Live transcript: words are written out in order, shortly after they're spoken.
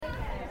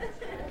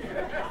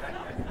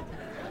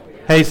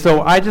Hey,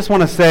 so I just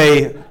want to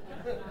say,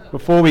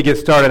 before we get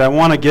started, I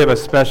want to give a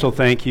special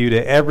thank you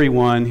to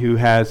everyone who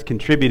has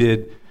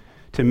contributed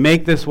to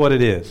make this what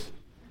it is.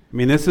 I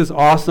mean, this is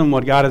awesome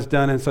what God has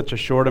done in such a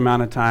short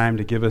amount of time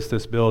to give us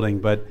this building,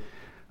 but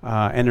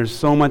and there's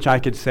so much I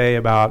could say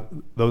about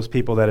those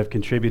people that have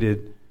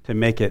contributed to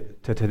make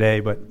it to today,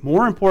 but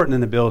more important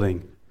than the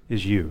building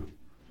is you.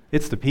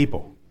 It's the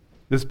people.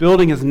 This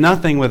building is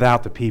nothing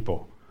without the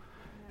people.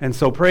 And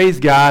so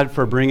praise God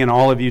for bringing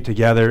all of you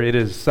together. It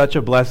is such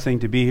a blessing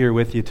to be here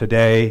with you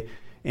today.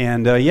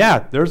 And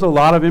there's a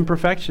lot of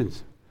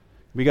imperfections.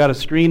 We got a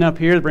screen up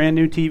here, brand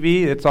new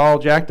TV. It's all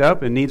jacked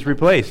up and needs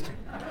replaced.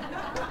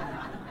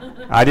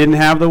 I didn't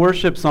have the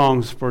worship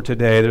songs for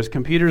today. There's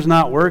computers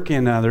not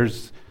working.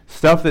 There's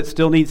stuff that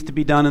still needs to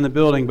be done in the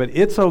building, but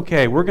it's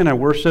okay. We're going to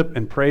worship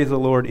and praise the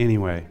Lord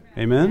anyway.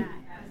 Amen?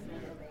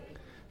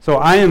 So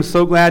I am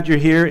so glad you're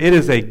here. It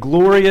is a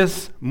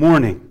glorious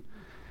morning.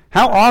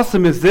 How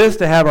awesome is this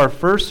to have our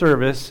first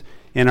service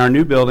in our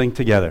new building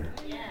together?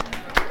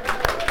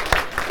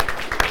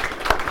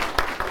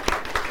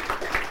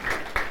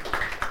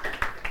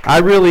 I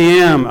really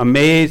am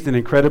amazed and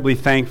incredibly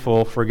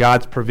thankful for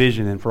God's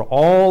provision and for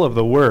all of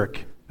the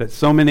work that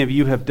so many of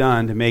you have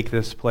done to make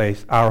this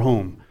place our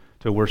home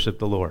to worship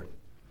the Lord.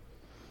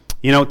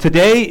 You know,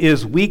 today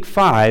is week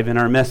 5 in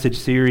our message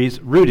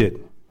series,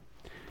 Rooted.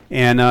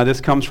 And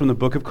this comes from the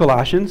book of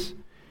Colossians.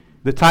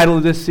 The title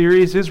of this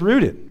series is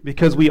Rooted,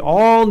 because we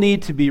all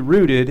need to be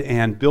rooted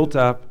and built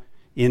up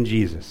in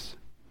Jesus.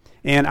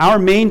 And our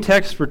main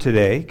text for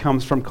today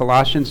comes from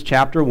Colossians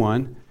chapter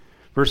 1,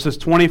 verses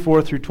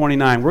 24 through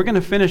 29. We're going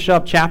to finish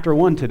up chapter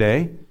 1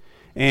 today.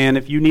 And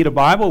if you need a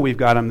Bible, we've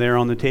got them there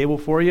on the table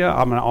for you.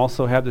 I'm going to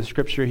also have the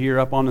scripture here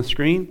up on the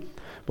screen.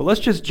 But let's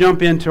just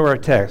jump into our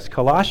text.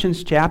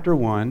 Colossians chapter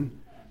 1,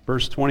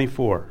 verse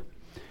 24.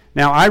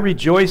 Now I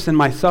rejoice in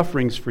my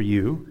sufferings for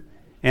you,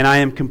 and I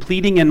am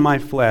completing in my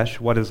flesh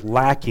what is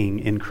lacking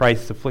in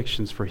Christ's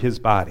afflictions for his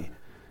body,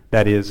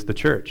 that is, the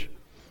church.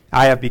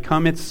 I have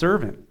become its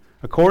servant,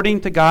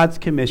 according to God's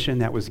commission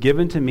that was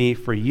given to me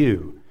for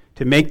you,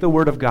 to make the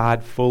word of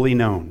God fully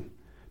known,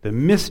 the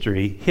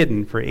mystery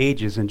hidden for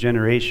ages and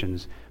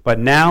generations, but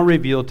now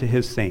revealed to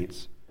his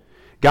saints.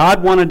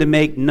 God wanted to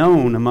make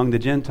known among the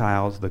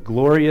Gentiles the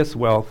glorious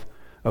wealth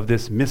of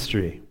this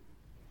mystery,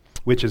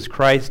 which is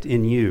Christ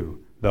in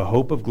you, the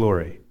hope of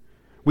glory.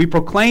 We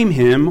proclaim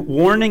him,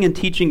 warning and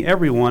teaching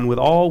everyone with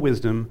all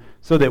wisdom,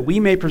 so that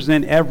we may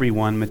present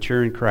everyone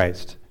mature in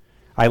Christ.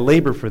 I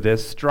labor for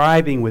this,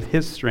 striving with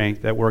his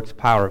strength that works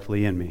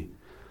powerfully in me.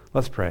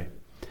 Let's pray.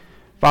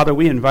 Father,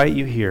 we invite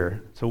you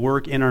here to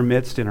work in our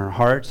midst, in our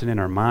hearts and in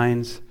our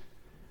minds.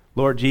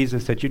 Lord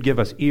Jesus, that you'd give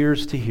us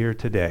ears to hear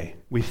today.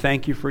 We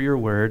thank you for your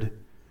word.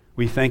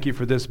 We thank you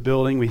for this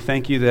building. We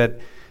thank you that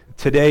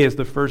today is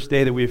the first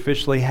day that we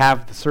officially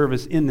have the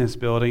service in this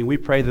building. We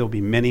pray there will be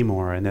many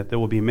more, and that there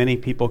will be many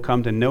people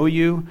come to know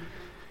you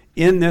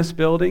in this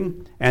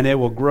building, and they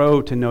will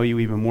grow to know you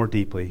even more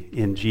deeply.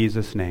 In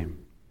Jesus' name,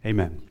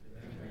 amen.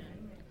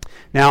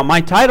 Now, my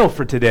title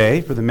for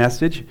today, for the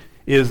message,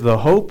 is The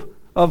Hope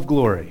of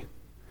Glory.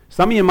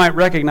 Some of you might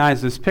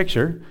recognize this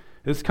picture.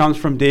 This comes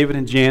from David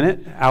and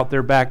Janet out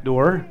their back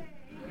door.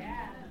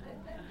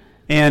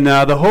 And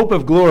the hope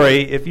of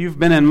glory, if you've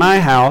been in my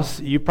house,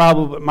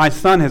 my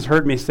son has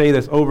heard me say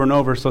this over and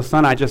over, so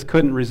son, I just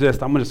couldn't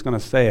resist. I'm just going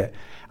to say it.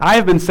 I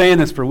have been saying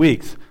this for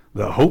weeks,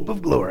 the hope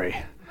of glory.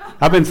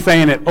 I've been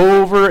saying it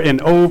over and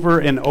over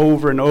and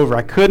over and over.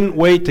 I couldn't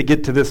wait to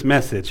get to this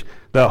message,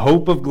 the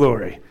hope of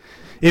glory.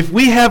 If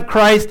we have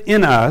Christ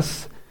in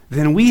us,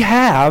 then we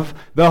have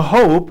the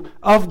hope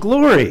of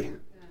glory.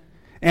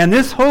 And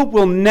this hope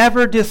will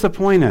never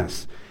disappoint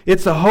us.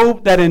 It's a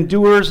hope that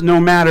endures no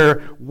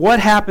matter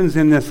what happens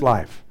in this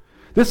life.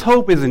 This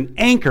hope is an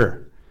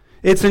anchor.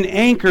 It's an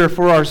anchor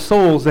for our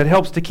souls that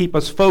helps to keep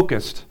us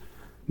focused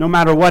no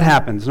matter what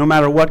happens, no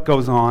matter what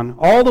goes on,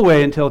 all the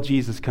way until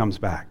Jesus comes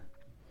back.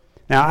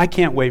 Now, I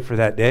can't wait for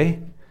that day.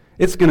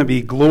 It's going to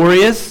be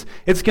glorious.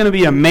 It's going to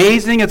be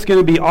amazing. It's going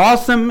to be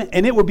awesome.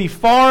 And it will be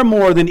far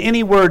more than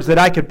any words that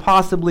I could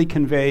possibly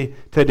convey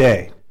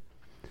today.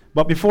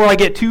 But before I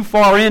get too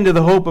far into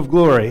the hope of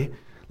glory,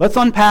 let's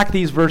unpack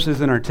these verses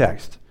in our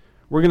text.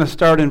 We're going to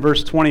start in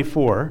verse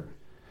 24.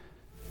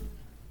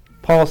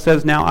 Paul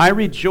says, Now I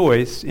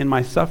rejoice in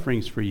my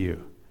sufferings for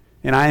you,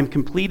 and I am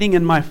completing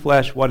in my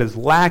flesh what is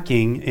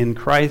lacking in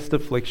Christ's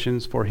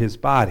afflictions for his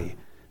body,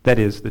 that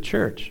is, the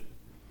church.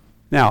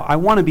 Now, I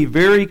want to be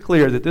very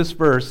clear that this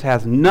verse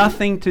has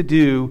nothing to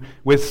do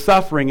with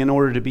suffering in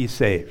order to be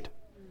saved,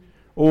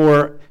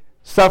 or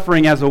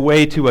suffering as a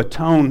way to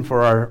atone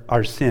for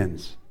our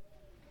sins.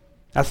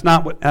 That's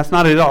not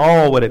at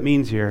all what it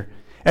means here.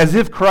 As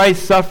if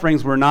Christ's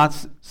sufferings were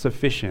not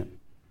sufficient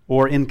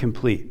or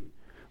incomplete.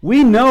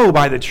 We know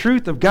by the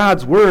truth of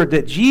God's word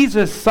that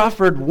Jesus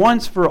suffered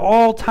once for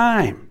all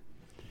time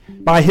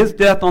by his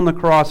death on the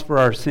cross for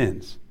our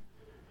sins.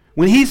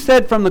 When he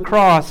said from the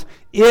cross,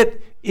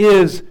 it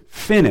is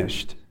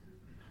finished.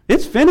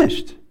 It's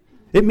finished.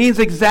 It means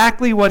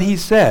exactly what he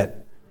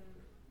said.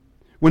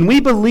 When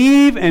we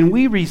believe and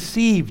we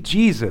receive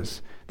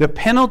Jesus, the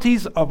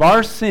penalties of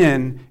our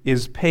sin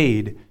is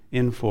paid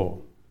in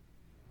full.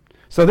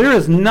 So there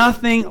is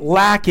nothing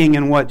lacking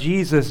in what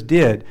Jesus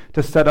did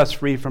to set us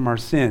free from our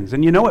sins.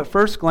 And you know, at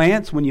first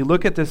glance, when you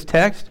look at this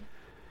text,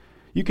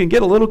 you can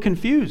get a little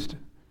confused.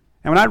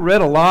 And when I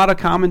read a lot of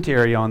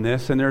commentary on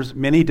this, and there's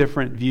many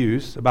different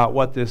views about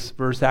what this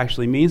verse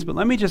actually means, but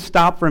let me just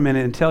stop for a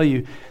minute and tell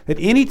you that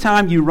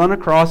anytime you run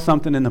across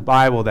something in the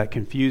Bible that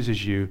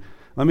confuses you,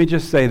 let me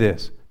just say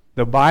this.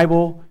 The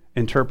Bible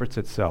interprets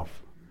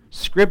itself.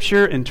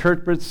 Scripture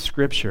interprets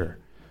Scripture.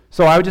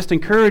 So I would just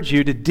encourage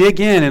you to dig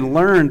in and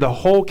learn the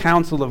whole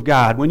counsel of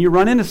God. When you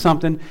run into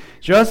something,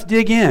 just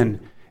dig in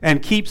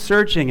and keep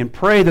searching and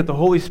pray that the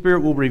Holy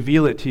Spirit will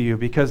reveal it to you,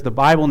 because the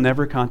Bible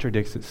never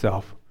contradicts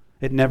itself.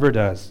 It never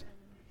does.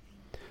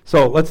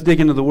 So let's dig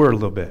into the Word a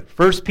little bit.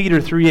 1 Peter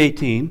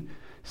 3:18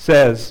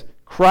 says,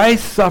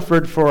 Christ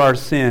suffered for our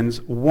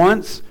sins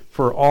once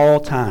for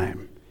all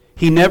time.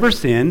 He never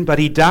sinned, but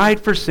he died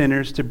for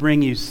sinners to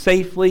bring you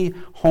safely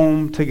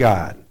home to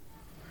God.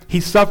 He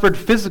suffered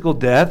physical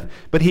death,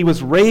 but he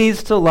was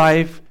raised to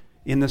life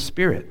in the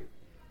Spirit.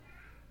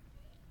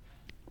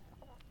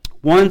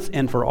 Once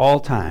and for all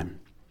time.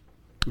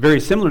 Very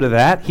similar to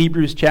that,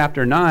 Hebrews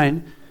chapter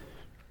 9.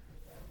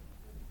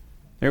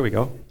 There we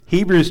go.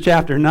 Hebrews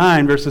chapter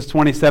 9, verses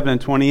 27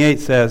 and 28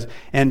 says,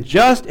 And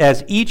just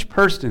as each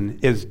person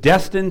is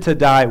destined to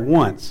die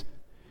once,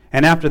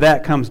 and after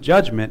that comes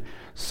judgment,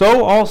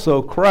 so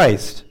also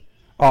Christ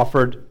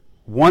offered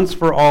once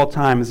for all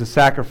time as a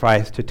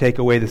sacrifice to take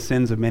away the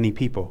sins of many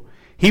people.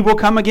 He will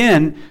come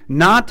again,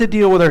 not to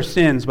deal with our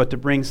sins, but to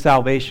bring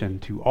salvation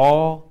to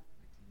all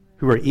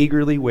who are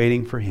eagerly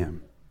waiting for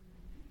him.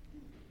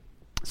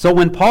 So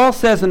when Paul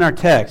says in our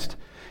text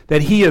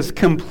that he is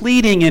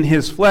completing in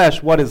his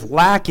flesh what is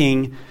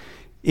lacking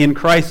in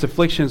Christ's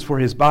afflictions for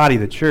his body,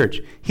 the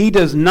church, he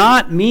does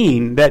not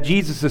mean that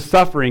Jesus'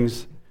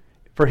 sufferings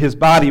for his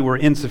body were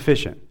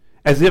insufficient,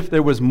 as if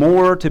there was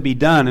more to be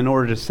done in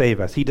order to save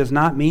us. He does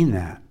not mean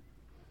that.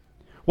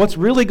 What's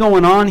really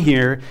going on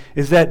here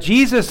is that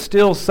Jesus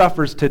still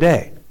suffers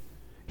today.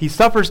 He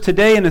suffers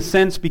today in a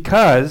sense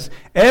because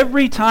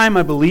every time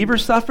a believer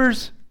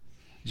suffers,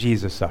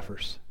 Jesus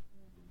suffers.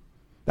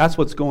 That's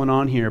what's going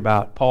on here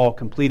about Paul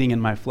completing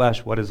in my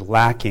flesh what is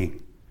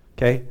lacking.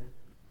 Okay?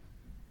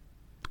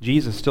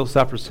 Jesus still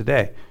suffers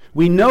today.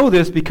 We know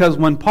this because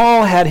when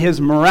Paul had his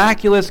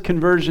miraculous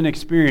conversion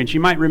experience, you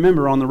might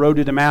remember on the road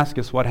to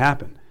Damascus what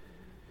happened.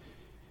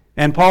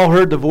 And Paul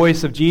heard the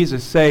voice of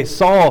Jesus say,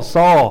 Saul,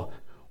 Saul,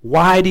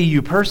 why do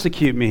you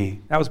persecute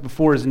me? That was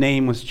before his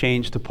name was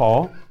changed to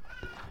Paul.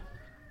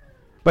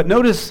 But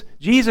notice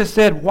Jesus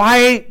said,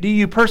 why do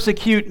you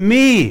persecute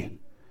me?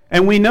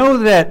 And we know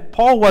that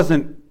Paul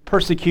wasn't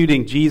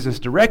persecuting Jesus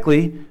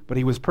directly, but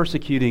he was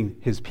persecuting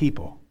his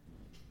people.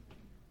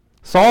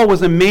 Saul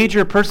was a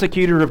major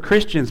persecutor of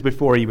Christians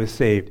before he was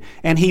saved.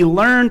 And he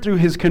learned through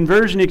his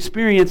conversion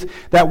experience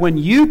that when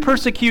you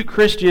persecute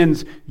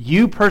Christians,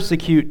 you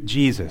persecute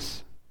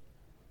Jesus.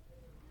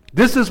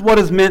 This is what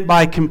is meant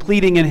by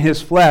completing in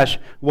his flesh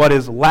what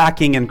is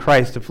lacking in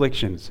Christ's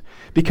afflictions.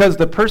 Because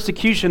the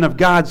persecution of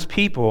God's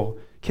people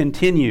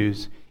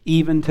continues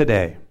even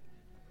today.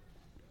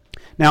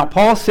 Now,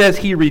 Paul says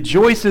he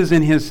rejoices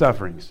in his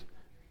sufferings.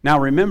 Now,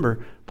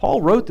 remember,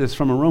 Paul wrote this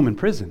from a Roman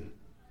prison.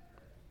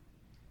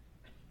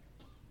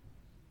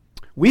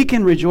 We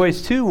can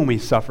rejoice too when we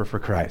suffer for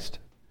Christ.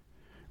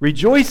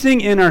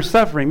 Rejoicing in our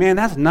suffering, man,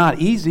 that's not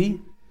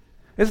easy.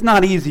 It's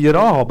not easy at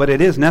all, but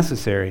it is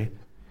necessary.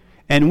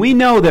 And we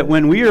know that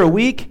when we are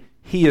weak,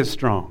 he is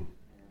strong.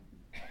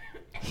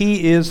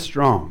 He is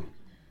strong.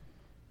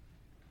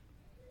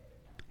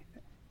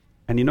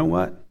 And you know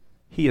what?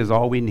 He is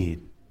all we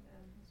need.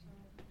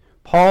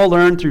 Paul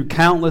learned through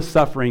countless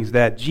sufferings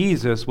that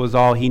Jesus was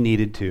all he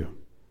needed to.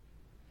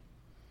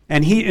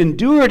 And he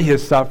endured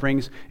his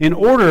sufferings in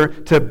order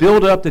to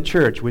build up the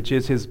church, which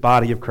is his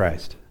body of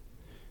Christ.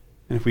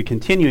 And if we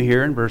continue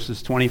here in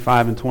verses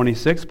 25 and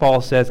 26,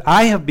 Paul says,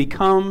 I have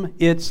become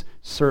its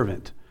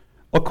servant,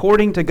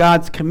 according to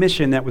God's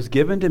commission that was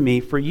given to me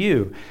for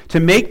you, to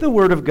make the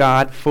word of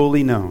God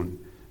fully known,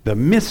 the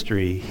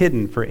mystery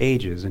hidden for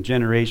ages and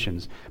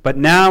generations, but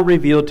now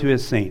revealed to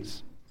his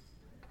saints.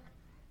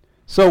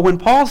 So when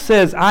Paul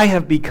says, I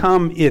have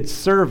become its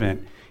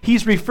servant,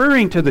 he's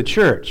referring to the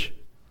church.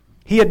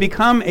 He had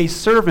become a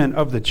servant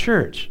of the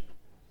church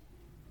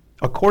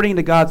according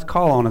to God's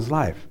call on his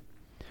life.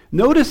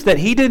 Notice that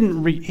he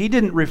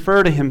didn't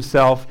refer to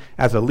himself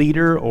as a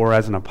leader or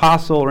as an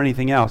apostle or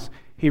anything else.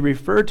 He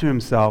referred to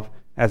himself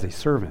as a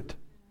servant.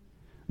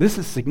 This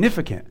is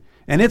significant,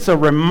 and it's a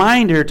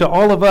reminder to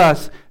all of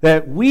us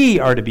that we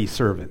are to be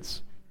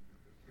servants.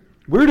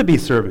 We're to be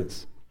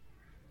servants.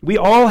 We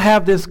all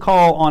have this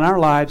call on our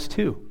lives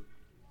too.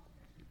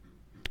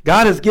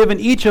 God has given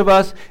each of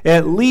us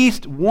at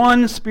least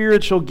one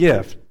spiritual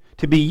gift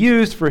to be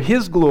used for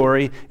his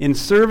glory in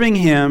serving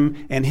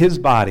him and his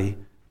body,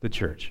 the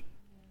church.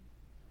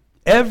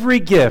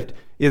 Every gift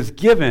is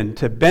given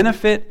to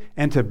benefit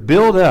and to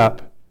build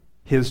up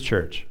his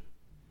church.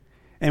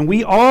 And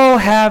we all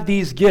have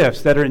these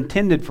gifts that are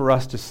intended for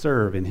us to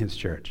serve in his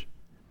church.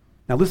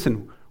 Now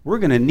listen, we're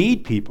going to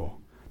need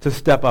people to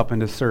step up and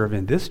to serve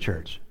in this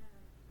church.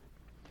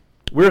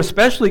 We're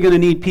especially going to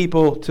need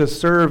people to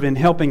serve in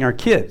helping our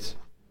kids,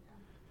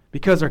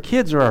 because our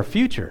kids are our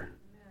future.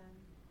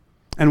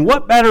 And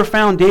what better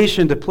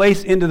foundation to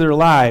place into their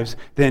lives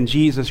than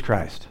Jesus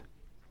Christ?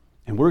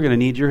 And we're going to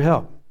need your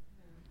help.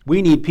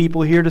 We need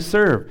people here to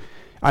serve.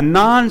 A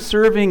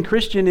non-serving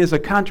Christian is a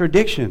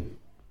contradiction.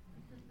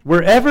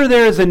 Wherever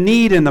there is a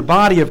need in the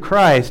body of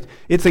Christ,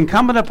 it's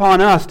incumbent upon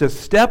us to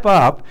step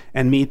up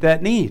and meet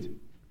that need.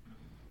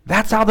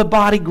 That's how the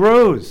body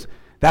grows.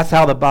 That's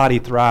how the body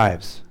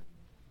thrives.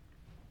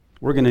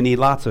 We're going to need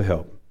lots of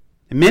help.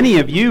 And many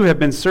of you have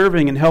been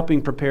serving and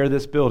helping prepare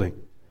this building.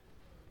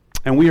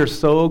 And we are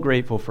so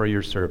grateful for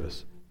your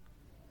service.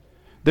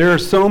 There are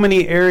so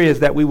many areas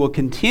that we will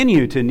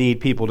continue to need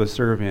people to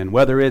serve in,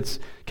 whether it's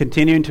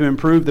continuing to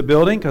improve the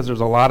building, because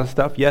there's a lot of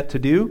stuff yet to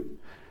do,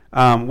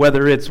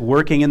 whether it's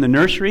working in the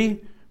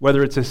nursery,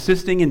 whether it's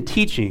assisting in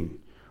teaching,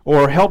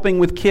 or helping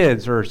with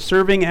kids, or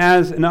serving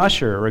as an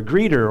usher, or a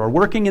greeter, or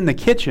working in the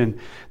kitchen.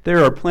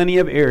 There are plenty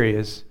of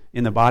areas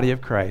in the body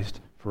of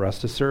Christ for us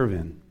to serve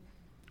in.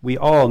 We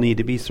all need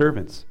to be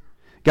servants.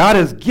 God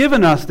has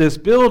given us this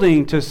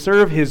building to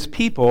serve his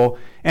people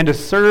and to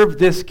serve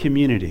this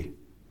community.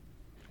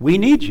 We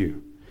need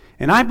you.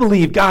 And I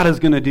believe God is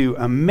going to do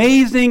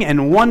amazing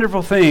and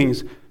wonderful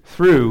things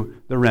through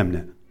the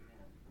remnant.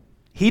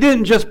 He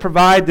didn't just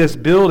provide this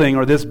building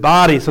or this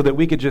body so that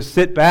we could just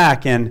sit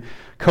back and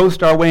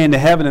coast our way into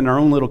heaven in our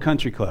own little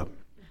country club.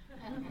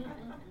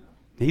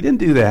 He didn't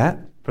do that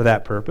for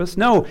that purpose.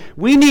 No,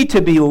 we need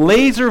to be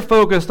laser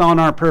focused on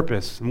our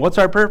purpose. And what's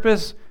our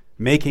purpose?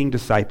 Making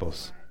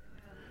disciples.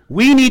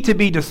 We need to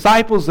be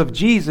disciples of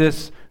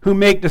Jesus who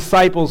make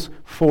disciples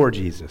for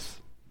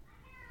Jesus.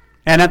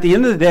 And at the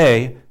end of the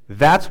day,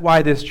 that's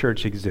why this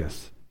church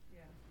exists.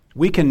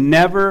 We can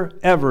never,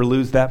 ever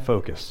lose that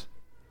focus.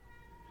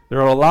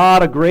 There are a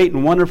lot of great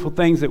and wonderful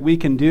things that we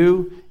can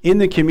do in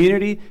the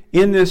community,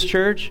 in this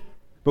church,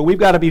 but we've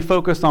got to be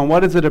focused on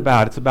what is it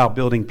about? It's about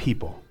building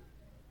people.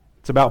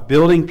 It's about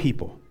building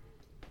people.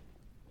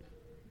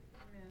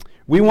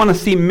 We want to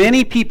see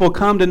many people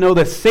come to know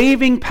the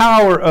saving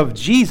power of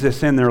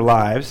Jesus in their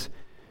lives,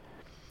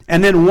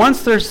 and then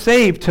once they're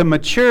saved, to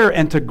mature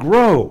and to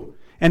grow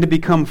and to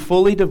become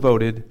fully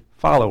devoted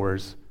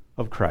followers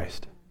of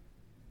Christ.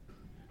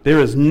 There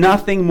is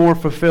nothing more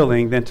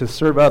fulfilling than to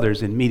serve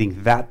others in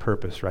meeting that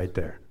purpose right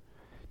there.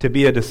 To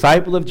be a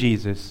disciple of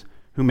Jesus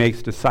who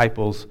makes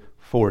disciples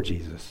for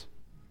Jesus.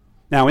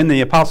 Now, in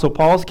the Apostle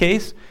Paul's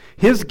case,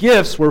 his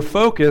gifts were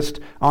focused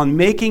on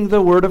making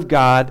the Word of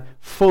God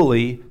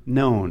fully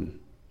known.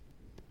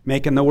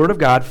 Making the Word of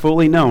God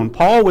fully known.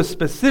 Paul was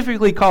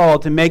specifically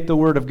called to make the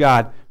Word of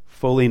God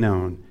fully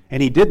known.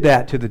 And he did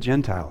that to the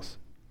Gentiles.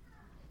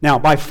 Now,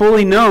 by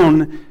fully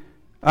known,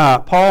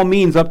 Paul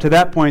means up to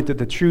that point that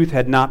the truth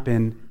had not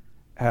been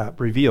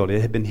revealed.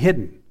 It had been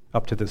hidden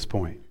up to this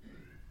point.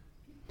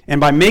 And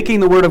by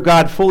making the Word of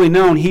God fully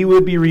known, he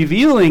would be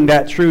revealing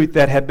that truth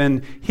that had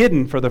been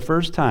hidden for the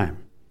first time.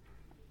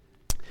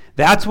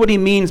 That's what he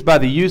means by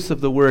the use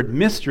of the word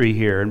mystery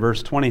here in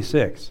verse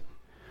 26.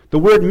 The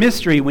word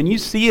mystery, when you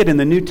see it in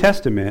the New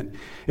Testament,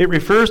 it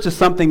refers to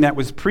something that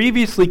was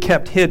previously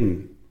kept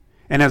hidden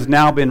and has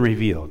now been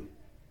revealed.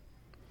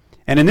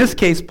 And in this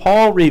case,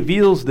 Paul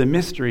reveals the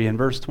mystery in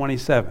verse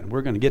 27.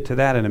 We're going to get to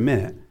that in a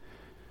minute.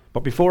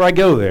 But before I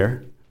go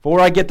there, before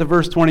I get to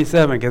verse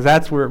 27, because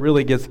that's where it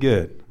really gets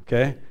good,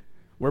 okay?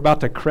 We're about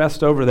to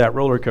crest over that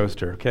roller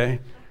coaster, okay?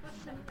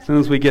 As soon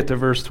as we get to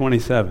verse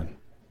 27.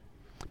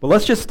 But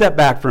let's just step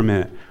back for a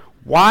minute.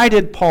 Why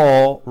did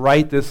Paul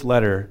write this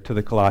letter to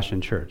the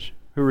Colossian church?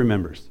 Who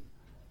remembers?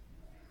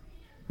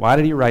 Why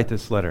did he write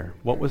this letter?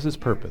 What was his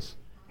purpose?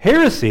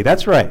 Heresy,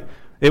 that's right.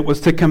 It was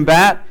to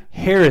combat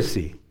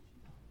heresy.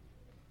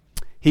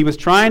 He was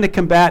trying to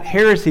combat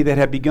heresy that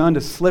had begun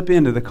to slip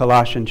into the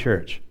Colossian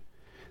church.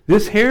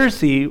 This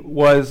heresy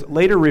was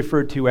later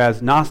referred to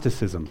as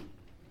Gnosticism,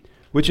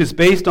 which is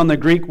based on the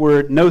Greek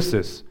word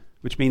gnosis,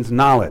 which means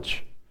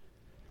knowledge.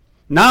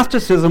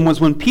 Gnosticism was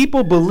when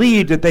people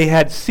believed that they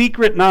had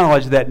secret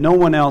knowledge that no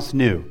one else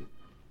knew.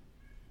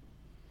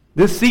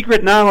 This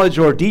secret knowledge,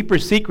 or deeper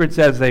secrets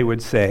as they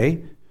would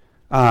say,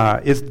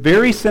 is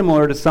very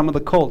similar to some of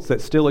the cults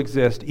that still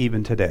exist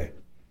even today.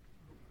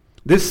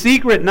 This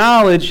secret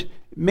knowledge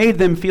made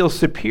them feel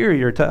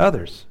superior to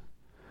others.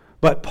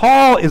 But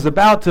Paul is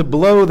about to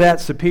blow that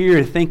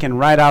superior thinking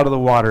right out of the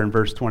water in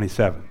verse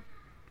 27.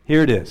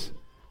 Here it is.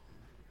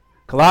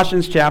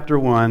 Colossians chapter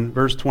 1,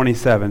 verse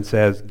 27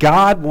 says,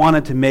 God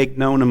wanted to make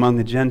known among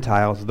the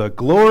Gentiles the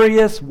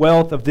glorious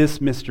wealth of this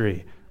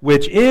mystery,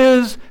 which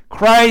is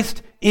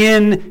Christ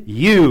in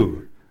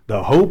you,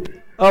 the hope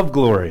of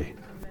glory.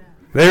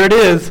 There it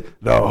is,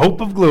 the hope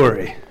of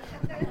glory.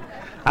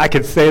 I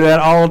could say that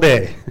all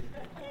day.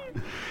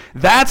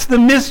 That's the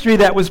mystery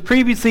that was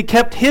previously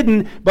kept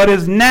hidden, but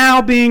is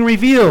now being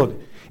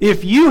revealed.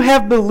 If you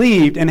have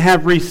believed and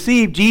have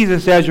received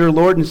Jesus as your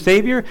Lord and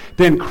Savior,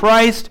 then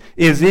Christ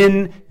is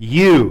in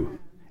you.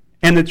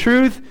 And the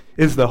truth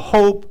is the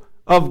hope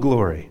of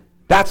glory.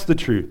 That's the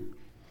truth.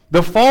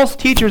 The false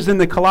teachers in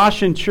the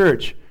Colossian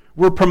church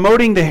were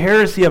promoting the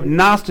heresy of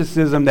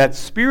Gnosticism that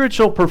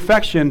spiritual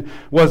perfection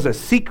was a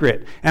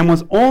secret and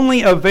was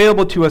only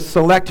available to a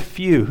select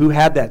few who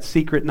had that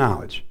secret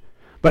knowledge.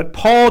 But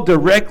Paul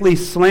directly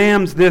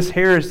slams this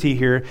heresy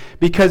here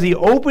because he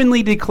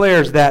openly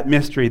declares that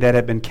mystery that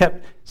had been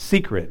kept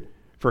secret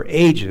for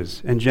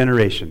ages and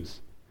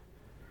generations.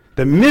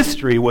 The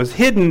mystery was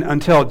hidden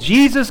until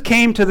Jesus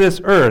came to this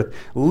earth,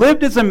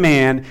 lived as a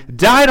man,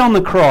 died on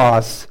the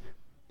cross,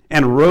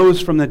 and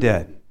rose from the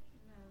dead.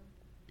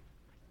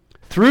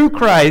 Through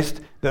Christ,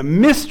 the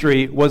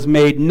mystery was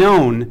made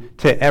known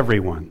to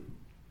everyone.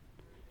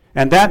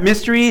 And that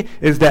mystery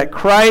is that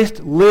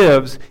Christ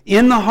lives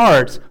in the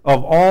hearts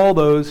of all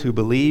those who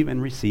believe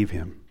and receive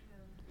him.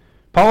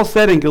 Paul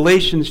said in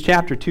Galatians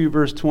chapter 2,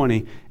 verse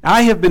 20,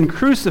 I have been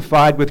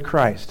crucified with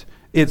Christ.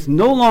 It's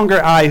no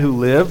longer I who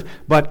live,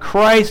 but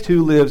Christ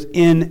who lives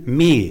in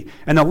me.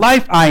 And the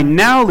life I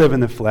now live in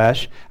the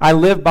flesh, I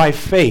live by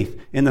faith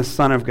in the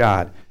Son of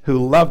God,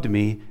 who loved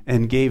me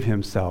and gave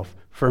himself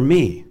for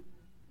me.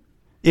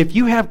 If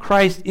you have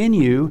Christ in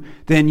you,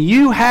 then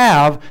you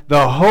have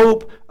the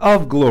hope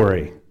of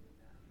glory.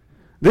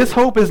 This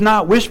hope is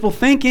not wishful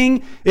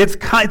thinking. It's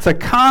a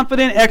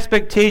confident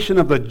expectation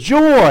of the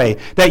joy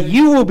that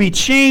you will be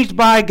changed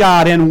by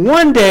God, and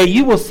one day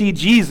you will see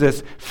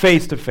Jesus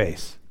face to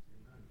face.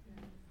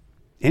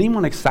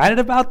 Anyone excited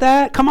about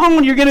that? Come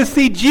on, you're going to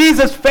see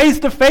Jesus face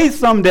to face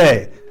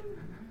someday.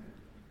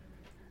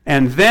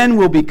 And then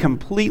we'll be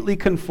completely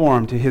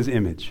conformed to his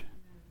image.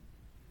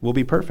 We'll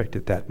be perfect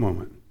at that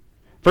moment.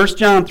 1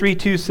 John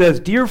 3:2 says,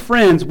 Dear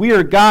friends, we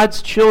are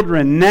God's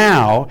children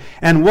now,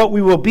 and what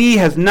we will be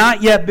has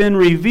not yet been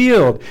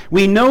revealed.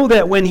 We know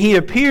that when he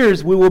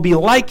appears, we will be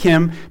like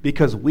him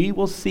because we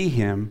will see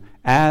him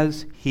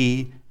as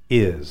he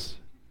is.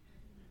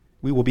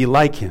 We will be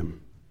like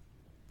him.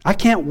 I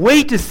can't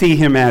wait to see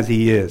him as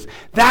he is.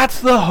 That's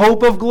the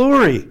hope of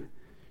glory.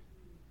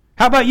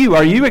 How about you?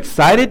 Are you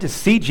excited to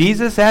see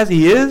Jesus as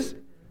he is?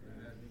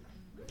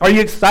 Are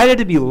you excited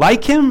to be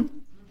like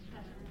him?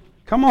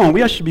 Come on,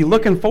 we should be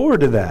looking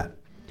forward to that.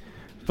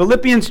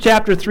 Philippians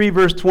chapter 3,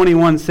 verse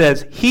 21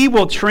 says, he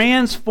will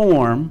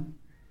transform.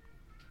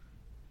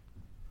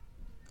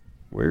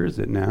 Where is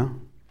it now?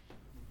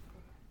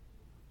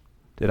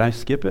 Did I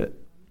skip it?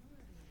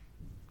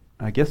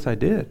 I guess I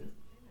did.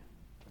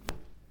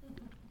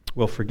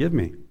 Well, forgive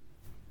me.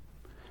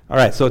 All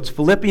right, so it's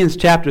Philippians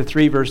chapter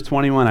 3, verse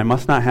 21. I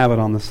must not have it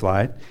on the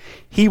slide.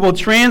 He will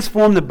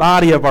transform the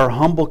body of our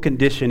humble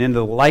condition into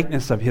the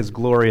likeness of his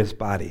glorious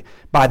body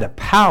by the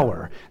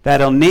power that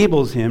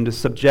enables him to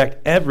subject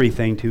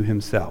everything to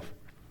himself.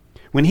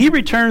 When he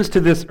returns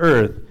to this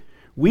earth,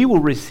 we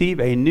will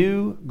receive a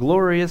new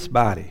glorious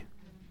body.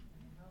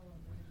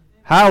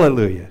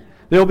 Hallelujah.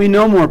 There will be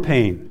no more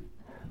pain,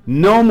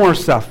 no more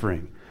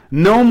suffering,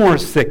 no more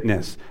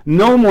sickness,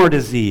 no more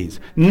disease,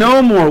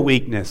 no more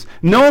weakness,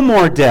 no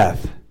more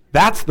death.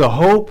 That's the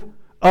hope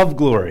of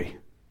glory.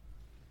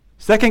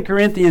 2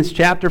 Corinthians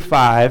chapter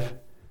 5,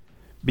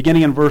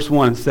 beginning in verse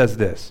 1, says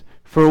this,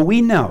 For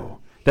we know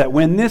that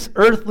when this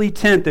earthly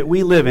tent that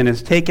we live in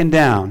is taken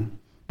down,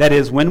 that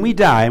is, when we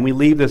die and we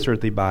leave this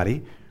earthly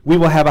body, we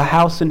will have a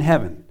house in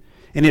heaven,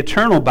 an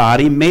eternal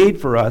body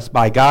made for us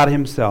by God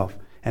himself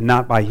and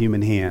not by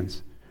human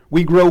hands.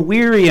 We grow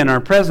weary in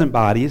our present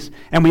bodies,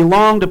 and we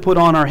long to put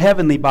on our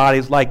heavenly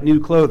bodies like new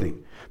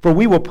clothing. For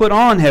we will put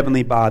on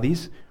heavenly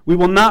bodies. We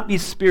will not be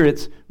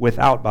spirits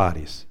without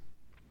bodies.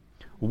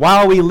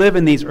 While we live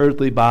in these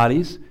earthly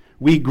bodies,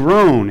 we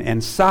groan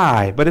and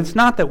sigh, but it's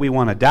not that we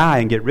want to die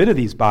and get rid of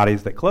these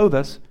bodies that clothe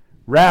us.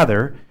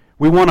 Rather,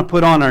 we want to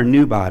put on our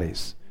new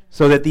bodies,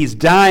 so that these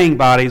dying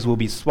bodies will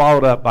be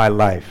swallowed up by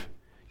life.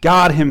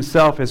 God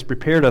himself has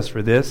prepared us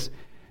for this,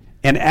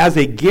 and as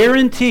a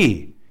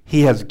guarantee,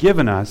 he has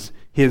given us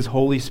his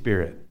Holy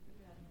Spirit.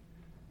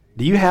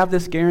 Do you have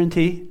this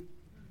guarantee?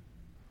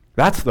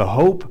 That's the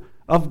hope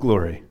of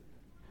glory.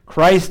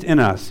 Christ in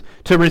us.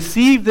 To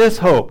receive this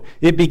hope,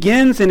 it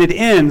begins and it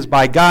ends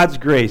by God's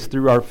grace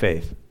through our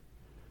faith.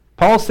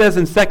 Paul says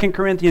in 2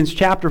 Corinthians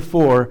chapter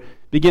 4,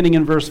 beginning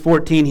in verse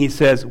 14, he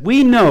says,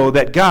 We know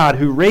that God,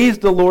 who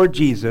raised the Lord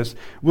Jesus,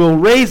 will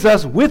raise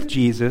us with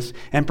Jesus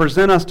and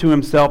present us to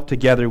himself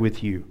together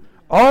with you.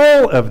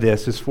 All of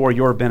this is for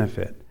your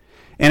benefit.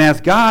 And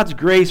as God's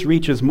grace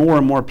reaches more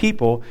and more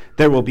people,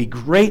 there will be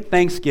great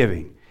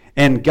thanksgiving,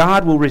 and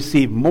God will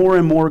receive more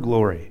and more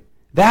glory.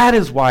 That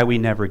is why we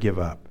never give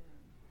up.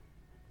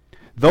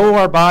 Though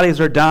our bodies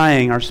are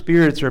dying, our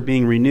spirits are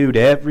being renewed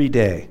every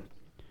day.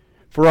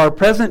 For our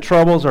present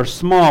troubles are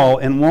small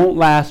and won't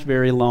last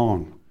very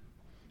long.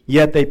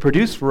 Yet they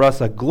produce for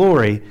us a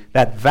glory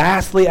that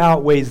vastly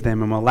outweighs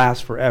them and will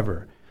last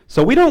forever.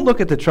 So we don't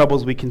look at the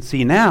troubles we can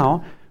see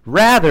now.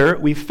 Rather,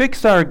 we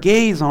fix our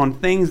gaze on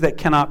things that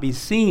cannot be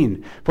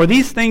seen. For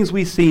these things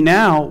we see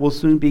now will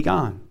soon be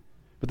gone,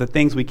 but the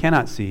things we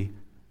cannot see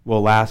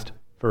will last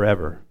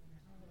forever.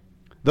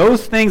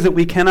 Those things that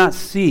we cannot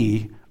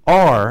see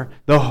are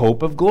the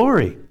hope of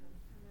glory.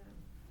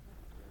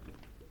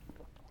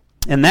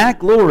 And that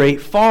glory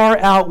far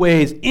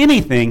outweighs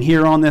anything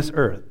here on this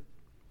earth.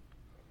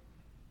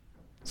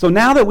 So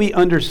now that we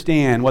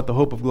understand what the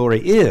hope of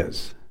glory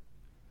is,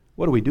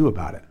 what do we do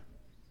about it?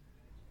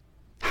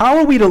 How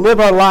are we to live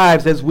our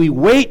lives as we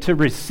wait to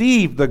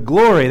receive the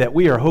glory that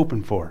we are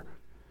hoping for?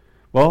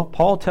 Well,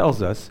 Paul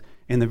tells us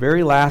in the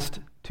very last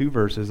two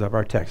verses of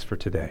our text for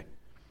today.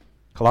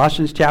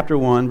 Colossians chapter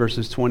 1,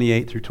 verses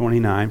 28 through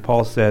 29,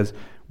 Paul says,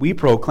 "We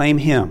proclaim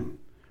him,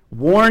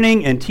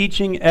 warning and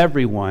teaching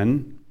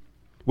everyone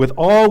with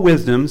all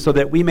wisdom, so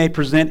that we may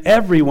present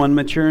everyone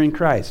mature in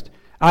Christ.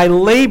 I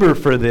labor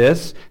for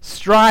this,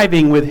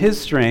 striving with his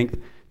strength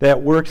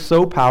that works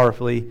so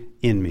powerfully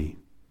in me."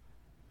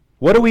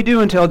 What do we do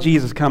until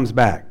Jesus comes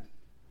back?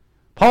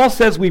 Paul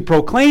says we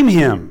proclaim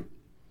him.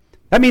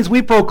 That means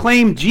we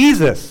proclaim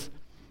Jesus.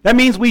 That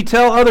means we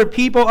tell other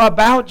people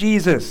about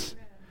Jesus.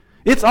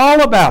 It's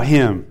all about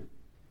him.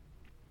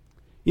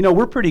 You know,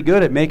 we're pretty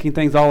good at making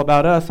things all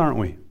about us, aren't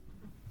we?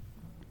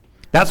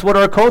 That's what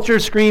our culture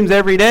screams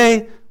every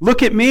day.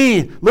 Look at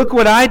me. Look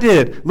what I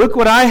did. Look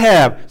what I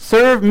have.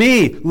 Serve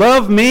me.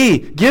 Love me.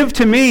 Give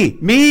to me.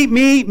 Me,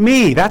 me,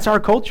 me. That's our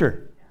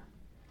culture.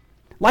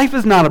 Life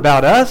is not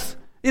about us.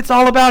 It's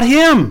all about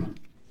him.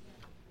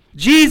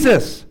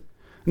 Jesus.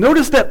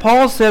 Notice that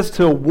Paul says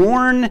to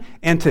warn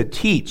and to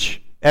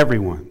teach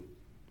everyone.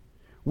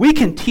 We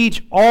can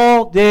teach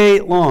all day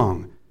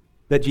long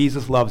that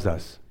Jesus loves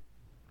us,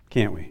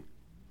 can't we?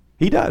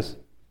 He does.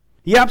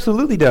 He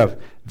absolutely does.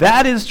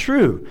 That is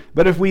true.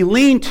 But if we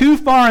lean too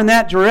far in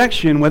that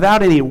direction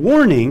without any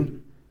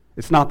warning,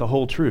 it's not the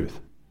whole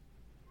truth.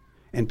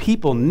 And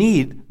people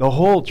need the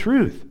whole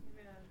truth.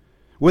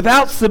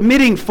 Without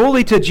submitting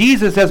fully to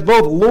Jesus as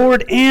both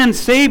Lord and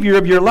Savior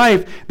of your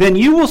life, then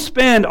you will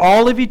spend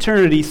all of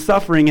eternity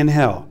suffering in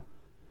hell.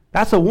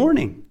 That's a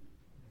warning.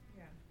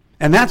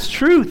 And that's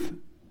truth.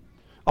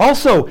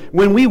 Also,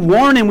 when we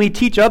warn and we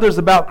teach others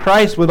about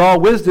Christ with all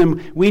wisdom,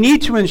 we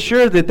need to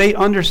ensure that they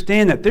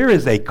understand that there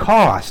is a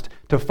cost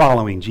to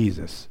following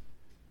Jesus.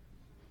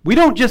 We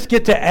don't just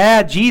get to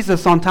add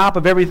Jesus on top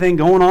of everything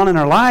going on in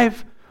our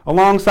life,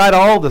 alongside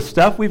all the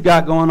stuff we've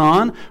got going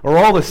on, or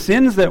all the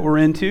sins that we're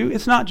into.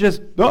 It's not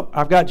just, oh,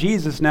 I've got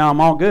Jesus now, I'm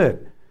all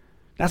good.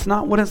 That's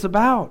not what it's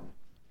about.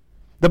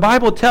 The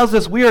Bible tells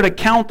us we are to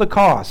count the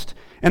cost.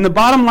 And the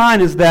bottom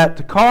line is that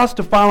the cost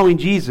of following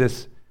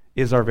Jesus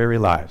is our very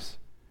lives.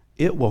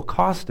 It will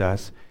cost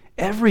us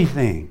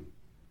everything.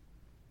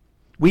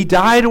 We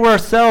die to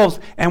ourselves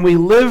and we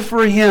live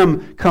for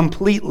him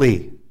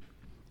completely.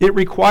 It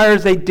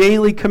requires a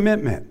daily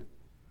commitment.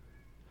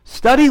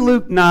 Study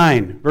Luke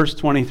 9, verse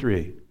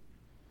 23.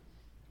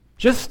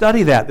 Just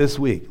study that this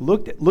week.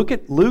 Look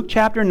at Luke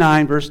chapter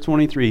 9, verse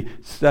 23.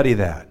 Study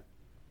that.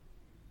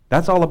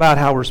 That's all about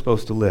how we're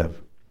supposed to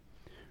live.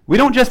 We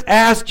don't just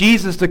ask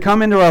Jesus to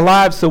come into our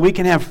lives so we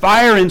can have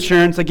fire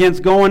insurance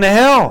against going to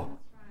hell.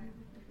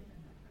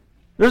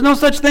 There's no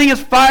such thing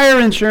as fire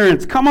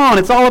insurance. Come on,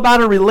 it's all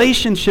about a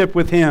relationship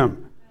with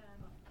him.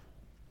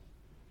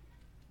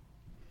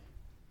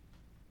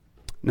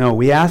 No,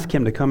 we ask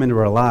him to come into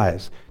our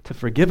lives, to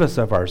forgive us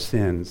of our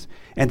sins,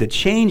 and to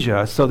change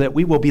us so that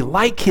we will be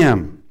like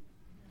him.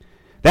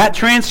 That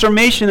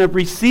transformation of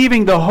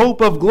receiving the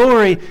hope of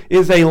glory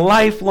is a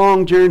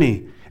lifelong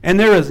journey. And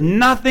there is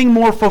nothing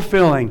more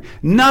fulfilling,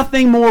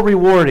 nothing more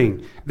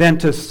rewarding than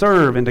to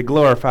serve and to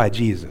glorify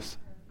Jesus.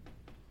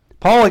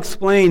 Paul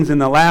explains in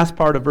the last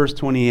part of verse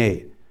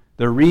 28,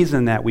 the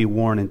reason that we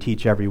warn and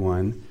teach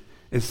everyone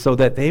is so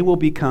that they will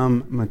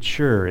become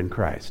mature in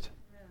Christ.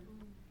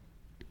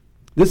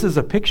 This is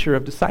a picture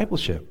of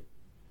discipleship.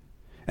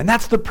 And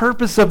that's the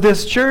purpose of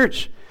this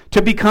church,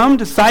 to become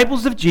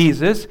disciples of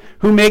Jesus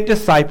who make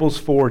disciples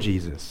for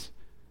Jesus.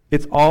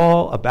 It's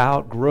all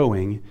about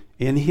growing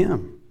in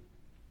him.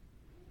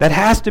 That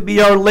has to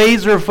be our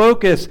laser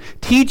focus,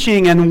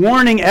 teaching and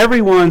warning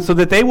everyone so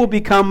that they will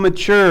become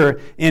mature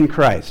in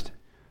Christ.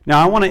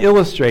 Now, I want to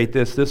illustrate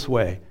this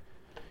way.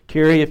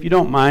 Carrie, if you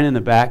don't mind in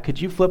the back,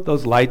 could you flip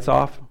those lights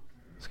off?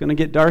 It's going to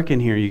get dark in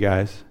here, you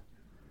guys.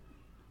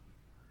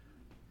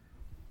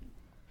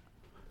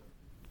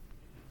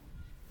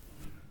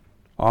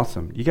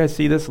 Awesome. You guys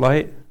see this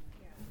light?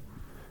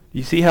 Do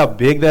you see how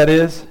big that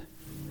is?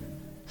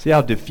 See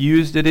how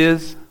diffused it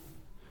is?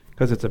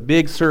 Because it's a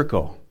big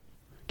circle.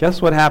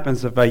 Guess what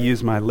happens if I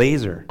use my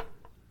laser?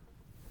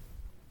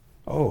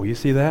 Oh, you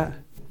see that?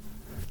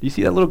 Do you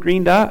see that little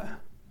green dot?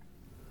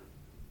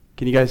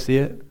 Can you guys see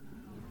it?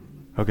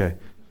 Okay.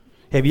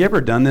 Have you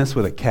ever done this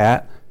with a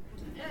cat?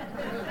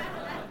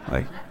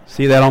 Like,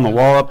 see that on the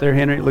wall up there,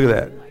 Henry? Look at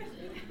that.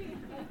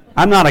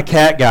 I'm not a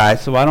cat guy,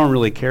 so I don't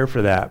really care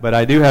for that. But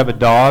I do have a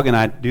dog, and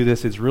I do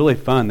this. It's really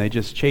fun. They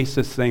just chase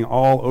this thing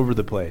all over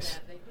the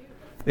place.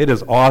 It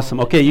is awesome.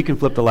 Okay, you can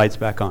flip the lights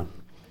back on.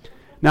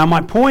 Now,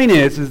 my point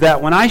is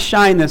that when I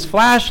shine this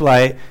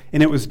flashlight,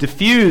 and it was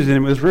diffused, and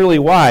it was really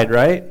wide,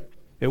 right?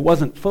 It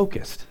wasn't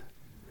focused.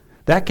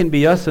 That can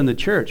be us in the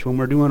church when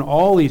we're doing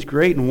all these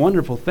great and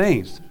wonderful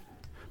things.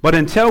 But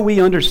until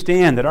we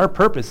understand that our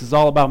purpose is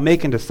all about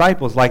making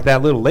disciples like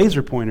that little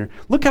laser pointer,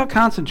 look how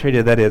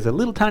concentrated that is, a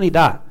little tiny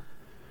dot.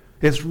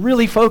 It's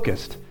really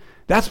focused.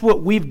 That's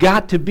what we've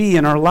got to be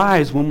in our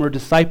lives when we're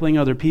discipling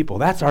other people.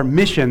 That's our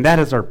mission. That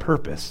is our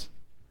purpose.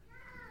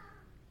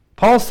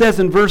 Paul says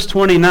in verse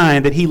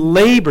 29 that he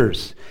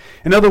labors.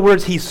 In other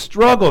words, he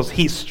struggles,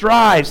 he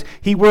strives,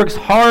 he works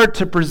hard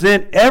to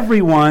present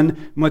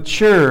everyone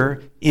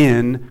mature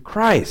in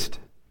Christ.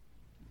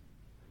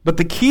 But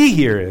the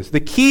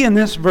key in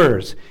this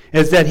verse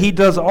is that he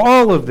does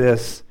all of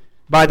this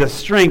by the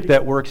strength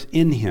that works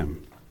in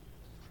him.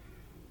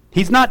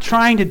 He's not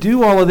trying to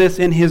do all of this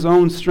in his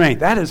own strength.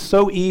 That is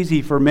so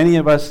easy for many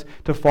of us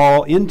to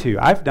fall into.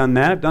 I've done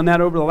that. I've done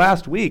that over the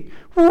last week.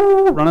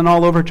 Running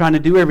all over trying to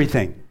do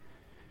everything.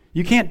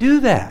 You can't do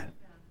that.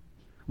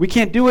 We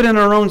can't do it in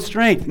our own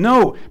strength.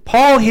 No,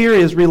 Paul here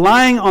is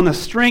relying on the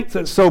strength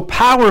that so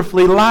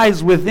powerfully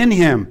lies within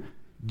him.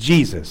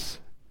 Jesus,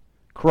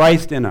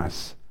 Christ in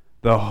us,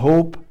 the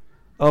hope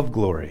of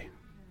glory.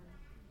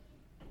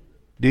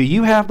 Do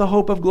you have the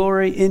hope of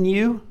glory in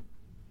you?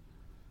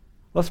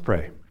 Let's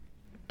pray.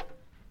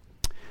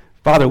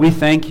 Father, we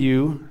thank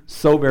you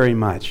so very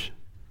much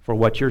for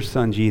what your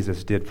Son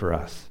Jesus did for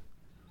us.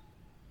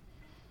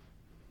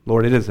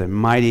 Lord, it is a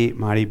mighty,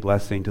 mighty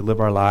blessing to live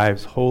our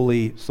lives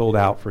wholly sold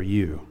out for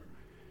you.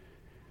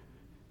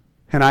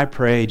 And I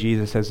pray,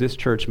 Jesus, as this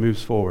church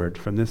moves forward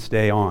from this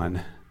day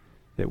on,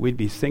 that we'd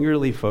be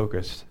singularly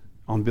focused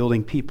on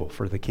building people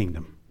for the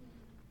kingdom.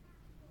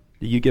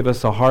 That you give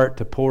us a heart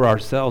to pour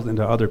ourselves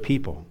into other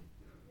people,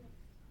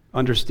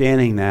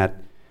 understanding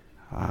that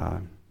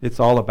it's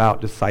all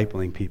about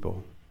discipling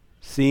people,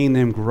 seeing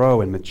them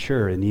grow and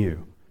mature in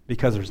you,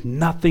 because there's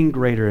nothing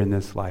greater in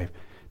this life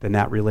than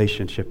that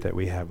relationship that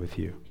we have with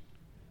you.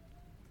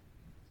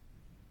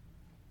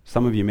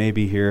 Some of you may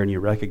be here and you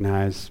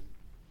recognize,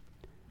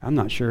 I'm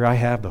not sure I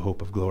have the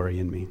hope of glory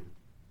in me,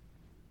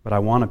 but I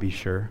want to be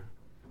sure.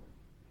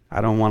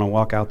 I don't want to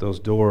walk out those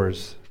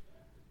doors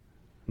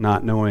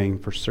not knowing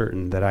for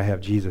certain that I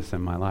have Jesus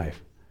in my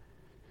life.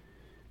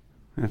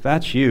 And if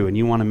that's you and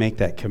you want to make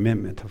that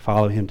commitment to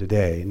follow him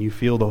today and you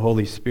feel the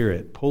Holy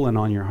Spirit pulling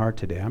on your heart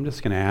today, I'm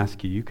just going to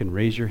ask you, you can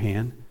raise your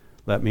hand,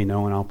 let me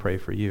know, and I'll pray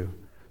for you.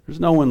 There's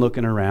no one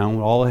looking around.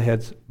 All the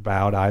heads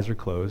bowed, eyes are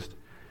closed.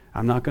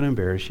 I'm not going to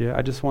embarrass you.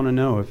 I just want to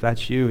know if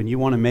that's you and you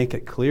want to make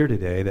it clear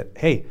today that,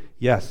 hey,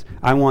 yes,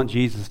 I want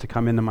Jesus to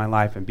come into my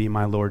life and be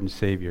my Lord and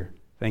Savior.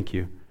 Thank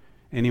you.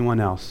 Anyone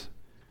else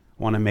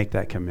want to make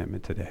that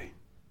commitment today?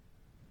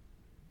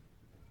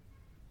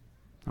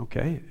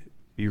 Okay.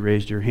 You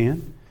raised your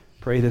hand.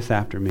 Pray this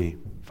after me.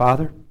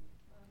 Father,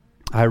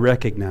 I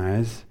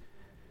recognize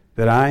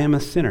that I am a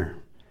sinner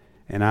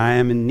and I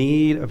am in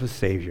need of a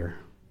Savior.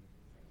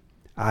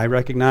 I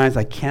recognize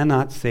I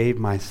cannot save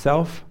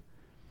myself,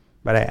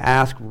 but I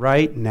ask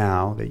right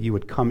now that you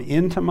would come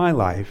into my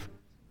life,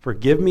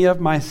 forgive me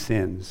of my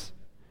sins,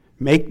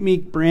 make me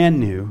brand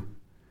new,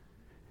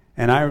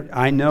 and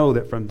I know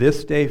that from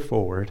this day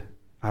forward,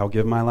 I'll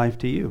give my life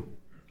to you.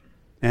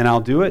 And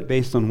I'll do it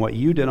based on what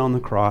you did on the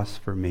cross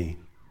for me.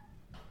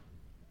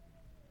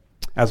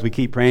 As we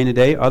keep praying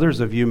today,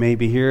 others of you may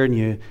be here and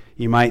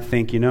you might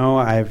think,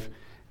 I've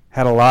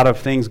had a lot of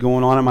things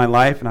going on in my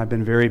life and I've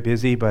been very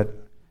busy, but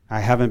I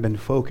haven't been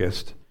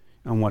focused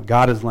on what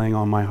God is laying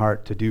on my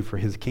heart to do for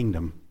his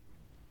kingdom.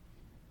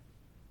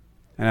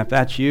 And if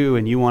that's you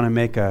and you want to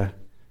make a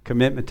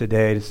commitment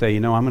today to say,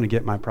 I'm going to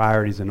get my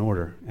priorities in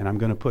order and I'm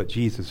going to put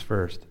Jesus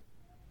first,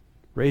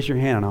 raise your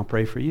hand and I'll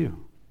pray for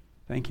you.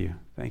 Thank you.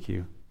 Thank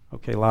you.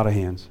 Okay, a lot of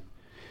hands.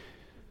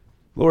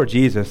 Lord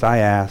Jesus, I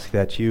ask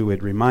that you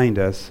would remind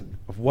us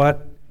of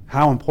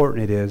how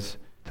important it is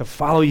to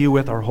follow you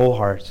with our whole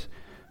hearts,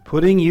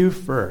 putting you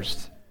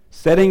first,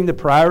 setting the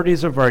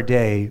priorities of our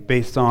day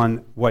based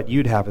on what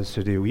you'd have us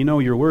to do.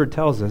 Your word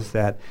tells us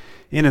that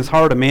in his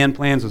heart a man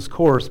plans his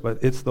course, but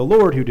it's the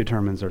Lord who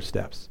determines our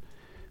steps.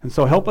 And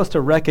so help us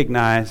to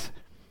recognize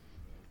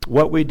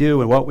what we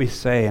do and what we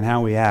say and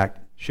how we act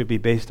should be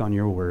based on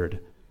your word.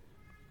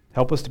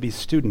 Help us to be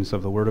students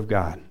of the word of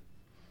God.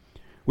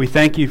 We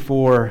thank you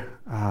for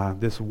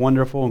this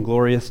wonderful and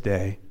glorious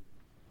day,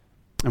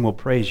 and we'll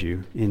praise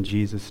you in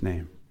Jesus'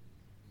 name.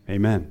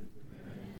 Amen.